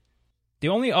 The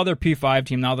only other P5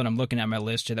 team now that I'm looking at my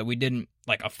list here that we didn't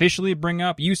officially bring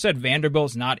up, you said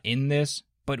Vanderbilt's not in this,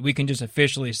 but we can just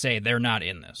officially say they're not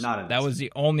in this. That was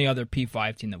the only other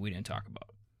P5 team that we didn't talk about.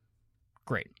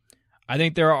 Great. I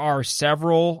think there are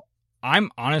several.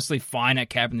 I'm honestly fine at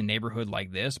capping the neighborhood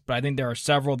like this, but I think there are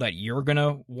several that you're going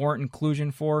to warrant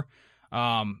inclusion for.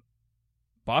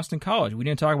 Boston College, we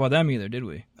didn't talk about them either, did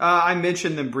we? I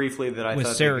mentioned them briefly that I with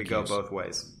thought Syracuse. They could go both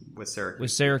ways with Syracuse.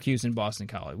 With Syracuse and Boston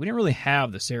College. We didn't really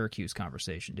have the Syracuse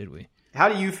conversation, did we? How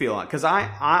do you feel on it? Because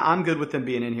I'm good with them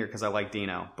being in here because I like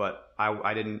Dino, but I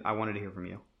wanted to hear from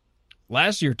you.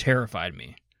 Last year terrified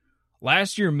me.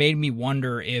 Last year made me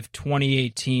wonder if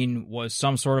 2018 was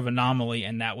some sort of anomaly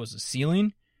and that was a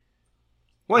ceiling.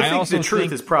 Well, I think the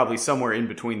truth is probably somewhere in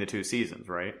between the two seasons,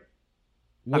 right?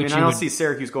 I mean, I don't see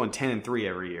Syracuse going 10-3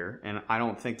 every year, and I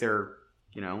don't think they're,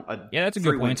 that's a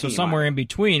good point. So somewhere in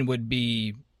between would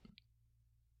be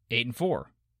 8-4,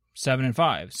 7-5,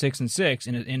 6-6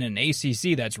 in an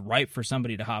ACC that's ripe for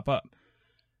somebody to hop up.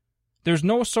 There's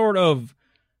no sort of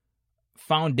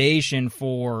foundation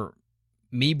for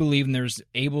me believing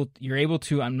you're able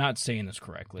to. I'm not saying this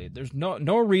correctly. There's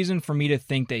no reason for me to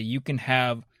think that you can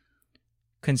have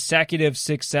consecutive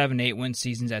 6, 7, 8 win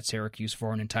seasons at Syracuse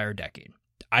for an entire decade.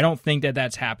 I don't think that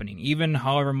that's happening. Even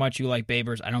however much you like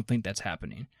Babers, I don't think that's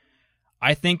happening.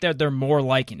 I think that they're more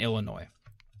like an Illinois.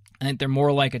 I think they're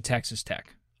more like a Texas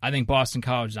Tech. I think Boston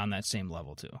College is on that same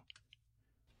level too.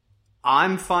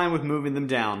 I'm fine with moving them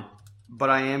down, but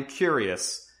I am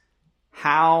curious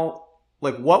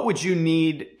what would you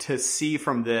need to see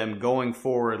from them going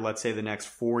forward, let's say the next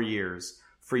 4 years,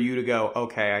 for you to go,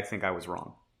 okay, I think I was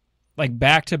wrong? Like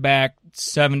back-to-back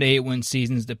 7 to 8 win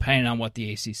seasons, depending on what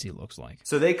the ACC looks like.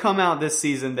 So they come out this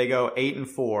season, they go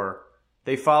 8-4.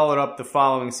 They followed up the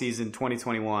following season,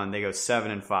 2021. They go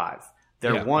 7-5.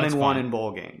 They're 1-1 in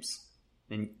bowl games.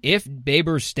 And if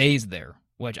Babers stays there,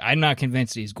 which I'm not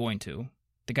convinced he's going to,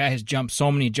 the guy has jumped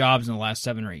so many jobs in the last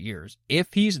 7 or 8 years.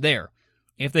 If he's there,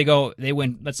 if they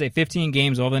win, let's say 15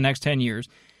 games over the next 10 years,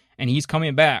 and he's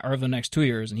coming back, or over the next 2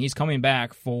 years, and he's coming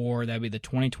back for that'd be the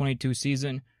 2022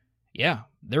 season. Yeah,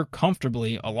 they're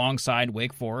comfortably alongside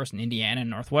Wake Forest and Indiana and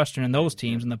Northwestern and those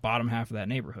teams in the bottom half of that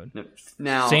neighborhood.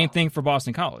 Now, same thing for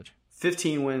Boston College.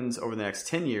 15 wins over the next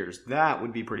 10 years, that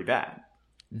would be pretty bad.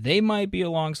 They might be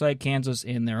alongside Kansas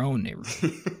in their own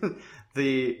neighborhood.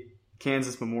 The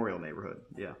Kansas Memorial neighborhood,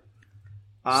 yeah.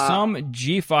 Some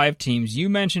G5 teams, you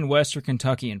mentioned Western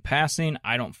Kentucky in passing.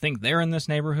 I don't think they're in this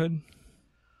neighborhood.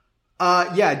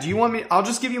 Yeah, do you want me? I'll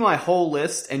just give you my whole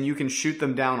list and you can shoot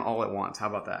them down all at once. How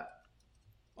about that?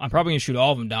 I'm probably going to shoot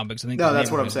all of them down because I think that's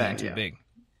what I'm saying. Too big.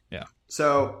 Yeah.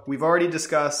 So we've already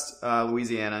discussed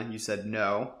Louisiana. You said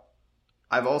no.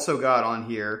 I've also got on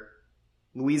here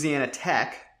Louisiana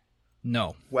Tech.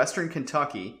 No. Western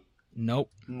Kentucky. Nope.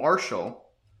 Marshall.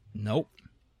 Nope.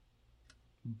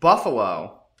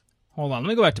 Buffalo. Hold on. Let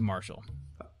me go back to Marshall.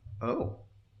 Oh.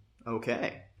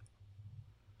 Okay.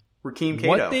 Rakeem Cato.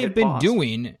 What they've been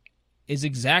doing is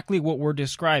exactly what we're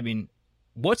describing.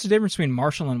 What's the difference between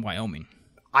Marshall and Wyoming?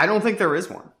 I don't think there is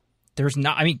one. There's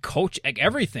not. I mean, coach, like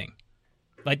everything.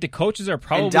 Like the coaches are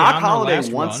probably and Doc on Holliday their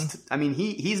last wants. run. I mean,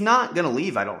 he's not going to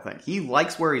leave. I don't think he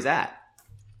likes where he's at.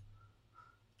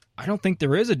 I don't think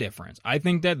there is a difference. I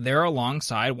think that they're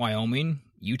alongside Wyoming,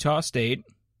 Utah State,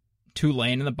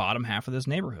 Tulane in the bottom half of this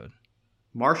neighborhood.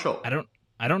 Marshall.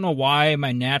 I don't know why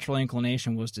my natural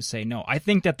inclination was to say no. I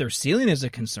think that their ceiling is a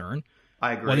concern.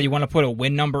 I agree. Whether you want to put a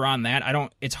win number on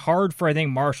that, it's hard for, I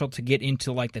think, Marshall to get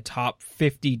into like the top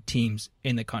 50 teams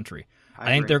in the country. I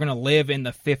think they're going to live in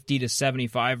the 50 to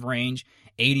 75 range,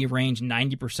 80 range,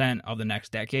 90% of the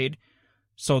next decade.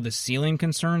 So the ceiling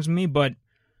concerns me, but I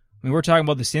mean, we're talking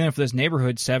about the ceiling for this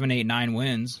neighborhood, 7, 8, 9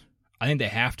 wins. I think they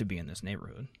have to be in this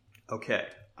neighborhood. Okay.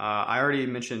 I already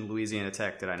mentioned Louisiana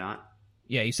Tech, did I not?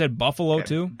 Yeah, you said Buffalo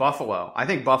too? Buffalo. I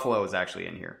think Buffalo is actually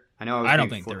in here. I don't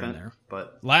think they're in there.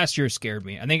 But last year scared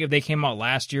me. I think if they came out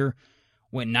last year,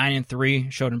 went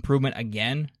 9-3, showed improvement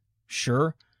again,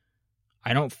 sure.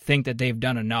 I don't think that they've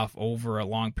done enough over a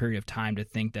long period of time to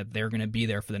think that they're going to be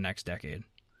there for the next decade.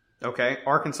 Okay.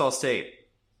 Arkansas State.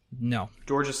 No.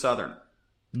 Georgia Southern.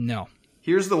 No.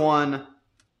 Here's the one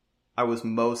I was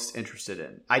most interested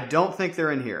in. I don't think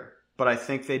they're in here, but I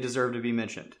think they deserve to be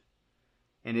mentioned.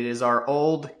 And it is our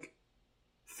old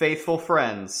faithful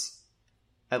friends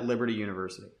at Liberty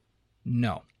University.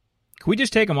 No. Can we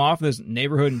just take them off this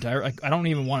neighborhood entirely? I don't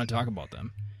even want to talk about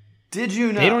them. Did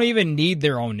you know? They don't even need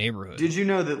their own neighborhood. Did you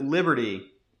know that Liberty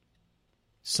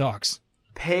sucks?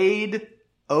 Paid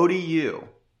ODU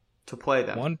to play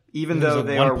them, even though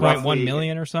they are 1.1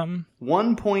 million or something.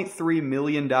 $1.3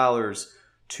 million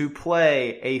to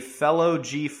play a fellow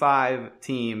G5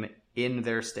 team in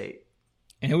their state.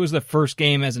 And it was the first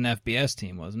game as an FBS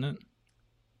team, wasn't it?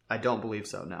 I don't believe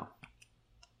so. No,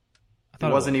 I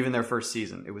it wasn't even their first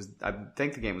season. It was. I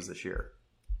think the game was this year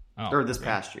or this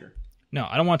past year. No,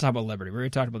 I don't want to talk about Liberty. We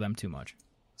already talked about them too much.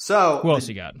 So who else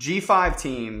you got? G5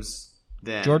 teams.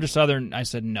 Then Georgia Southern. I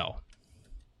said no.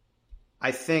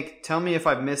 I think. Tell me if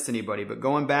I've missed anybody. But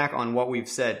going back on what we've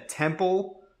said,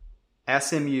 Temple,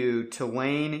 SMU,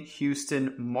 Tulane,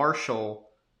 Houston, Marshall,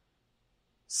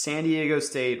 San Diego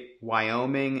State,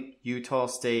 Wyoming, Utah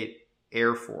State,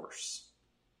 Air Force.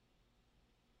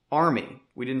 Army.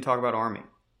 We didn't talk about Army.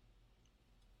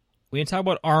 We didn't talk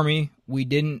about Army. We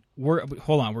didn't.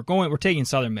 Hold on. We're taking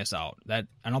Southern Miss out. That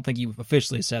I don't think you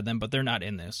officially said them, but they're not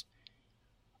in this.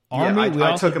 Army.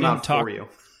 I took them out for you.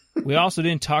 We also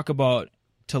didn't talk about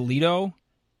Toledo,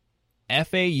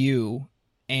 FAU,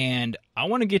 and I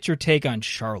want to get your take on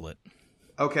Charlotte.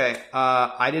 Okay.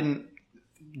 I didn't.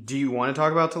 Do you want to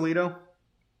talk about Toledo?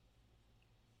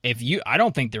 I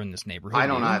don't think they're in this neighborhood. I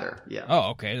don't either. Yeah.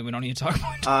 Oh, okay. Then we don't need to talk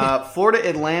about it. Florida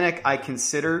Atlantic, I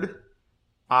considered.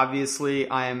 Obviously,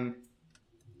 I am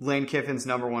Lane Kiffin's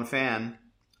number one fan.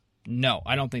 No,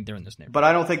 I don't think they're in this neighborhood. But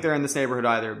I don't think they're in this neighborhood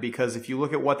either, because if you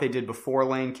look at what they did before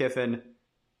Lane Kiffin,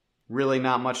 really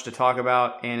not much to talk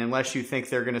about. And unless you think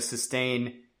they're going to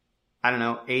sustain,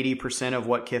 80% of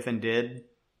what Kiffin did,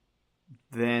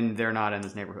 then they're not in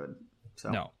this neighborhood.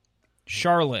 So. No.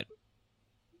 Charlotte.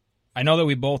 I know that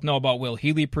we both know about Will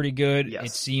Healy pretty good. Yes.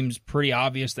 It seems pretty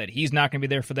obvious that he's not going to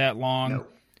be there for that long. No.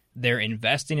 They're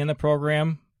investing in the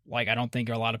program. I don't think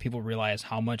a lot of people realize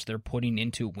how much they're putting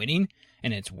into winning,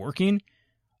 and it's working.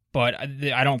 But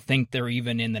I don't think they're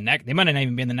even in the next. They might not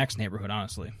even be in the next neighborhood,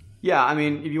 honestly. Yeah,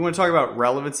 if you want to talk about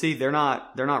relevancy, they're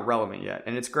not relevant yet.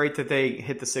 And it's great that they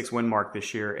hit the 6-win mark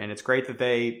this year, and it's great that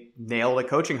they nailed a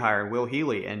coaching hire in Will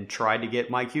Healy and tried to get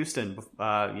Mike Houston,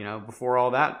 before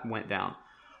all that went down.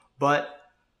 But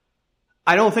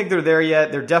I don't think they're there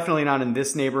yet. They're definitely not in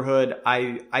this neighborhood.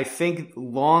 I think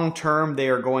long term they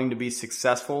are going to be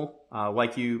successful.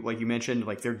 Like you mentioned,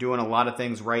 they're doing a lot of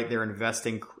things right. They're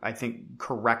investing, I think,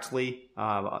 correctly.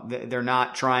 They're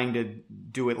not trying to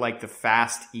do it like the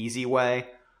fast, easy way.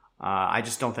 I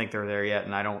just don't think they're there yet,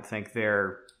 and I don't think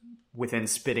they're within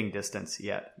spitting distance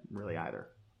yet, really either.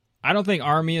 I don't think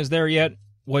Army is there yet.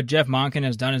 What Jeff Monken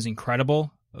has done is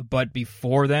incredible, but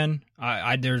before then,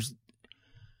 I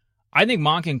think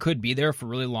Monken could be there for a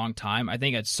really long time. I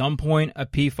think at some point a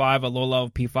P5, a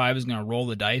low-level P5 is going to roll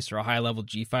the dice, or a high-level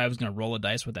G5 is going to roll the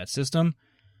dice with that system.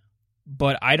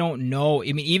 But I don't know.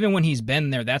 Even when he's been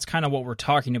there, that's kind of what we're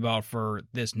talking about for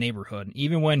this neighborhood.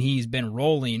 Even when he's been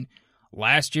rolling,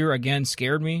 last year, again,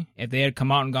 scared me. If they had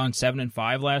come out and gone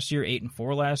 7-5 last year,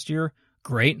 8-4 last year,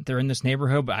 great, they're in this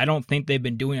neighborhood. But I don't think they've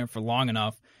been doing it for long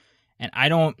enough. And I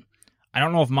don't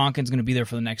know if Monken's going to be there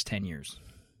for the next 10 years.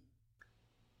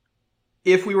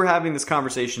 If we were having this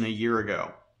conversation a year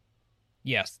ago.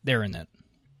 Yes, they're in it.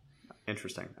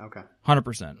 Interesting. Okay.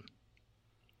 100%.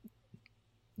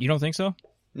 You don't think so?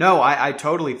 No, I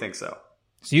totally think so.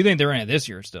 So you think they're in it this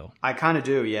year still? I kind of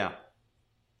do, yeah.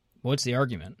 What's the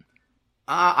argument?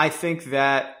 I think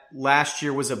that last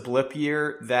year was a blip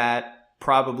year that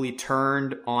probably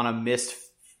turned on a missed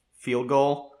field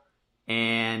goal.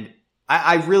 And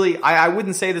I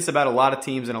wouldn't say this about a lot of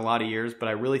teams in a lot of years, but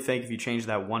I really think if you change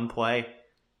that one play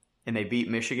and they beat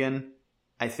Michigan,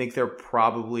 I think they're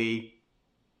probably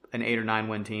an 8 or 9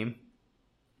 win team.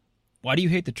 Why do you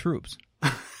hate the troops?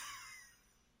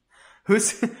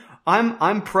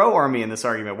 I'm pro Army in this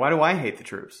argument. Why do I hate the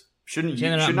troops? Shouldn't you?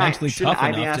 They're not mentally tough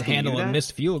enough to handle a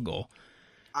missed field goal.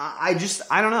 I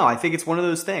don't know. I think it's one of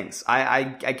those things.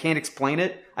 I can't explain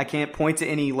it. I can't point to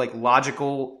any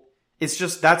logical. It's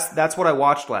just that's what I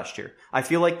watched last year. I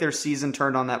feel like their season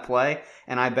turned on that play,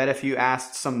 and I bet if you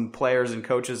asked some players and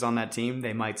coaches on that team,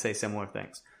 they might say similar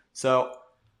things. So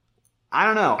I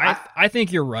don't know. I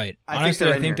think you're right.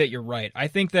 Honestly, I think that you're right. I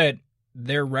think that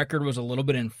their record was a little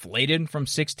bit inflated from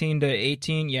 16 to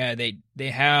 18. Yeah,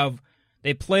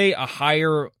 they play a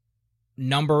higher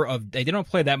number of. They don't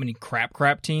play that many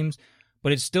crap teams,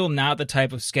 but it's still not the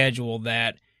type of schedule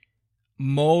that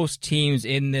most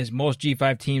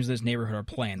G5 teams in this neighborhood are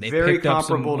playing. They very picked up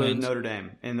some comparable to wins. Notre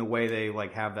Dame in the way they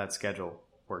have that schedule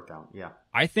worked out. Yeah.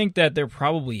 I think that they're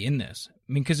probably in this.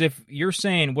 Because if you're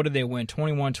saying, what did they win?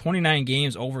 21, 29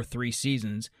 games over 3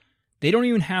 seasons. They don't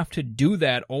even have to do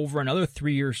that over another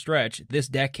 3-year stretch this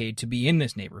decade to be in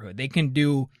this neighborhood. They can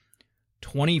do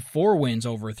 24 wins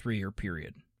over a 3-year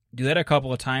period. Do that a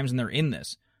couple of times and they're in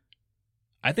this.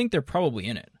 I think they're probably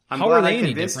in it. How are they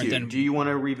any different than... Do you want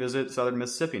to revisit Southern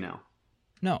Mississippi now?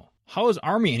 No. How is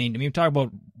Army any... You talk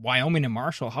about Wyoming and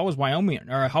Marshall. How is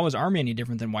Army any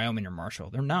different than Wyoming or Marshall?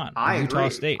 They're not. I Utah agree.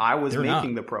 State. I was They're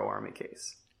making not. the pro-Army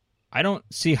case. I don't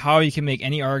see how you can make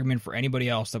any argument for anybody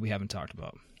else that we haven't talked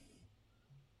about.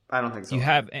 I don't think so. Do you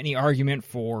have any argument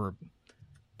for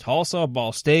Tulsa,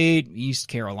 Ball State, East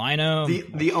Carolina,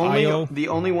 the Ohio? the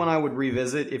only one I would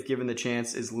revisit if given the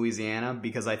chance is Louisiana,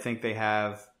 because I think they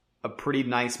have a pretty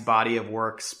nice body of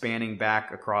work spanning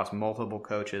back across multiple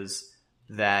coaches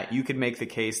that you could make the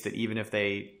case that even if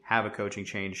they have a coaching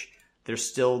change, they're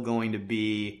still going to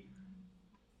be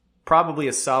probably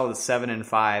a solid 7-5,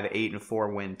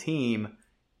 8-4 win team.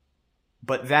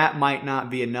 But that might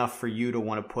not be enough for you to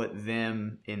want to put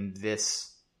them in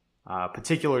this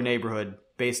particular neighborhood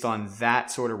based on that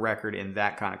sort of record in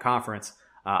that kind of conference.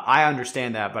 I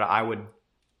understand that, but I would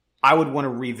want to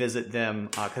revisit them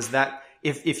because that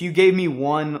if you gave me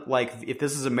one, like if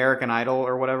this is American Idol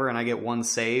or whatever, and I get one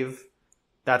save,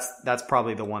 that's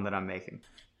probably the one that I'm making.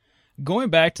 Going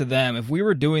back to them, if we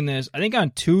were doing this, I think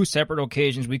on 2 separate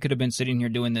occasions we could have been sitting here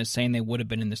doing this, saying they would have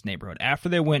been in this neighborhood. After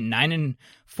they went 9-4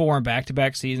 in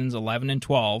back-to-back seasons,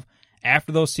 11-12,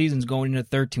 after those seasons going into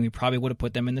 13, we probably would have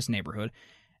put them in this neighborhood.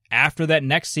 After that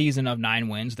next season of 9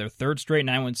 wins, their third straight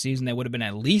 9-win season, they would have been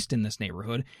at least in this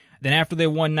neighborhood. Then after they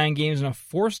won 9 games in a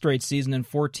 4th straight season in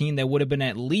 14, they would have been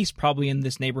at least probably in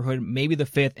this neighborhood, maybe the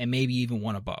 5th, and maybe even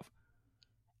one above.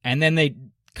 And then they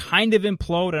kind of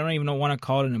implode. I don't even want to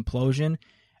call it an implosion.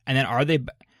 And then are they...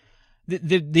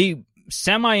 The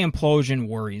semi-implosion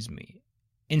worries me.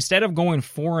 Instead of going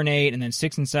 4-8 and then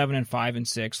 6-7 and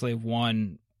 5-6, they've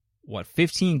won...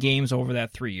 15 games over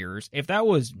that 3 years. If that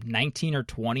was 19 or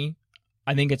 20,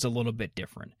 I think it's a little bit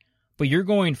different. But you're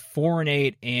going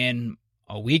 4-8 in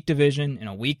a weak division, in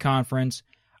a weak conference.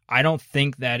 I don't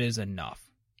think that is enough.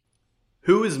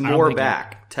 Who is more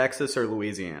back, Texas or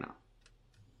Louisiana?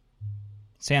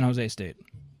 San Jose State.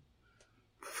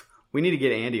 We need to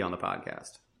get Andy on the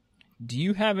podcast. Do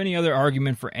you have any other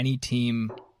argument for any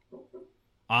team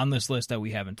on this list that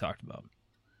we haven't talked about?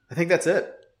 I think that's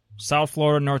it. South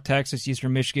Florida, North Texas,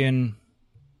 Eastern Michigan,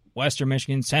 Western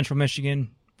Michigan, Central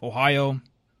Michigan, Ohio.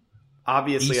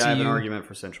 Obviously, ECU. I have an argument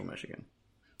for Central Michigan.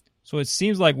 So it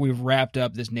seems like we've wrapped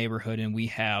up this neighborhood and we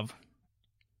have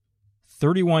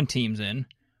 31 teams in.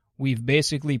 We've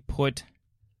basically put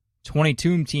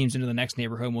 22 teams into the next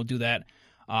neighborhood, and we'll do that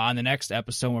on the next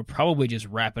episode. We'll probably just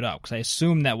wrap it up because I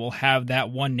assume that we'll have that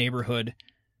one neighborhood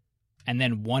and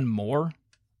then one more.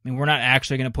 I mean, we're not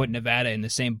actually going to put Nevada in the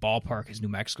same ballpark as New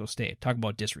Mexico State. Talk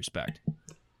about disrespect.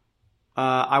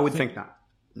 I would think not.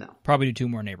 No. Probably do 2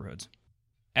 more neighborhoods.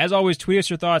 As always, tweet us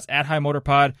your thoughts at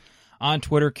HighMotorPod on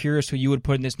Twitter. Curious who you would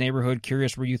put in this neighborhood.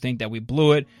 Curious where you think that we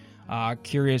blew it.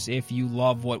 Curious if you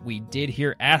love what we did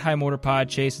here at HighMotorPod.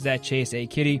 Chase is at Chase A.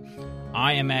 Kitty.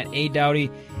 I am at A.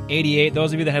 Dowdy88.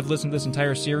 Those of you that have listened to this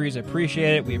entire series,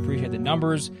 appreciate it. We appreciate the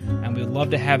numbers, and we would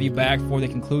love to have you back for the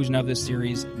conclusion of this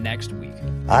series next week.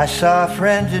 I saw a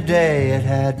friend today, it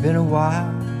had been a while,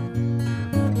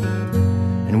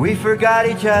 and we forgot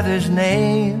each other's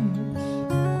names.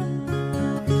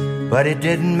 But it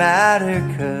didn't matter,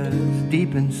 'cause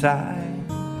deep inside,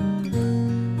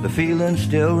 the feeling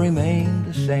still remained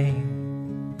the same.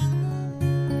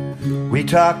 We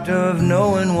talked of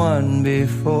knowing one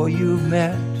before you've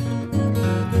met,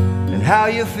 and how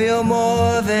you feel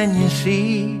more than you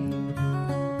see,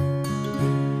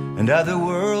 and other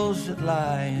worlds that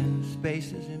lie in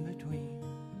spaces in between.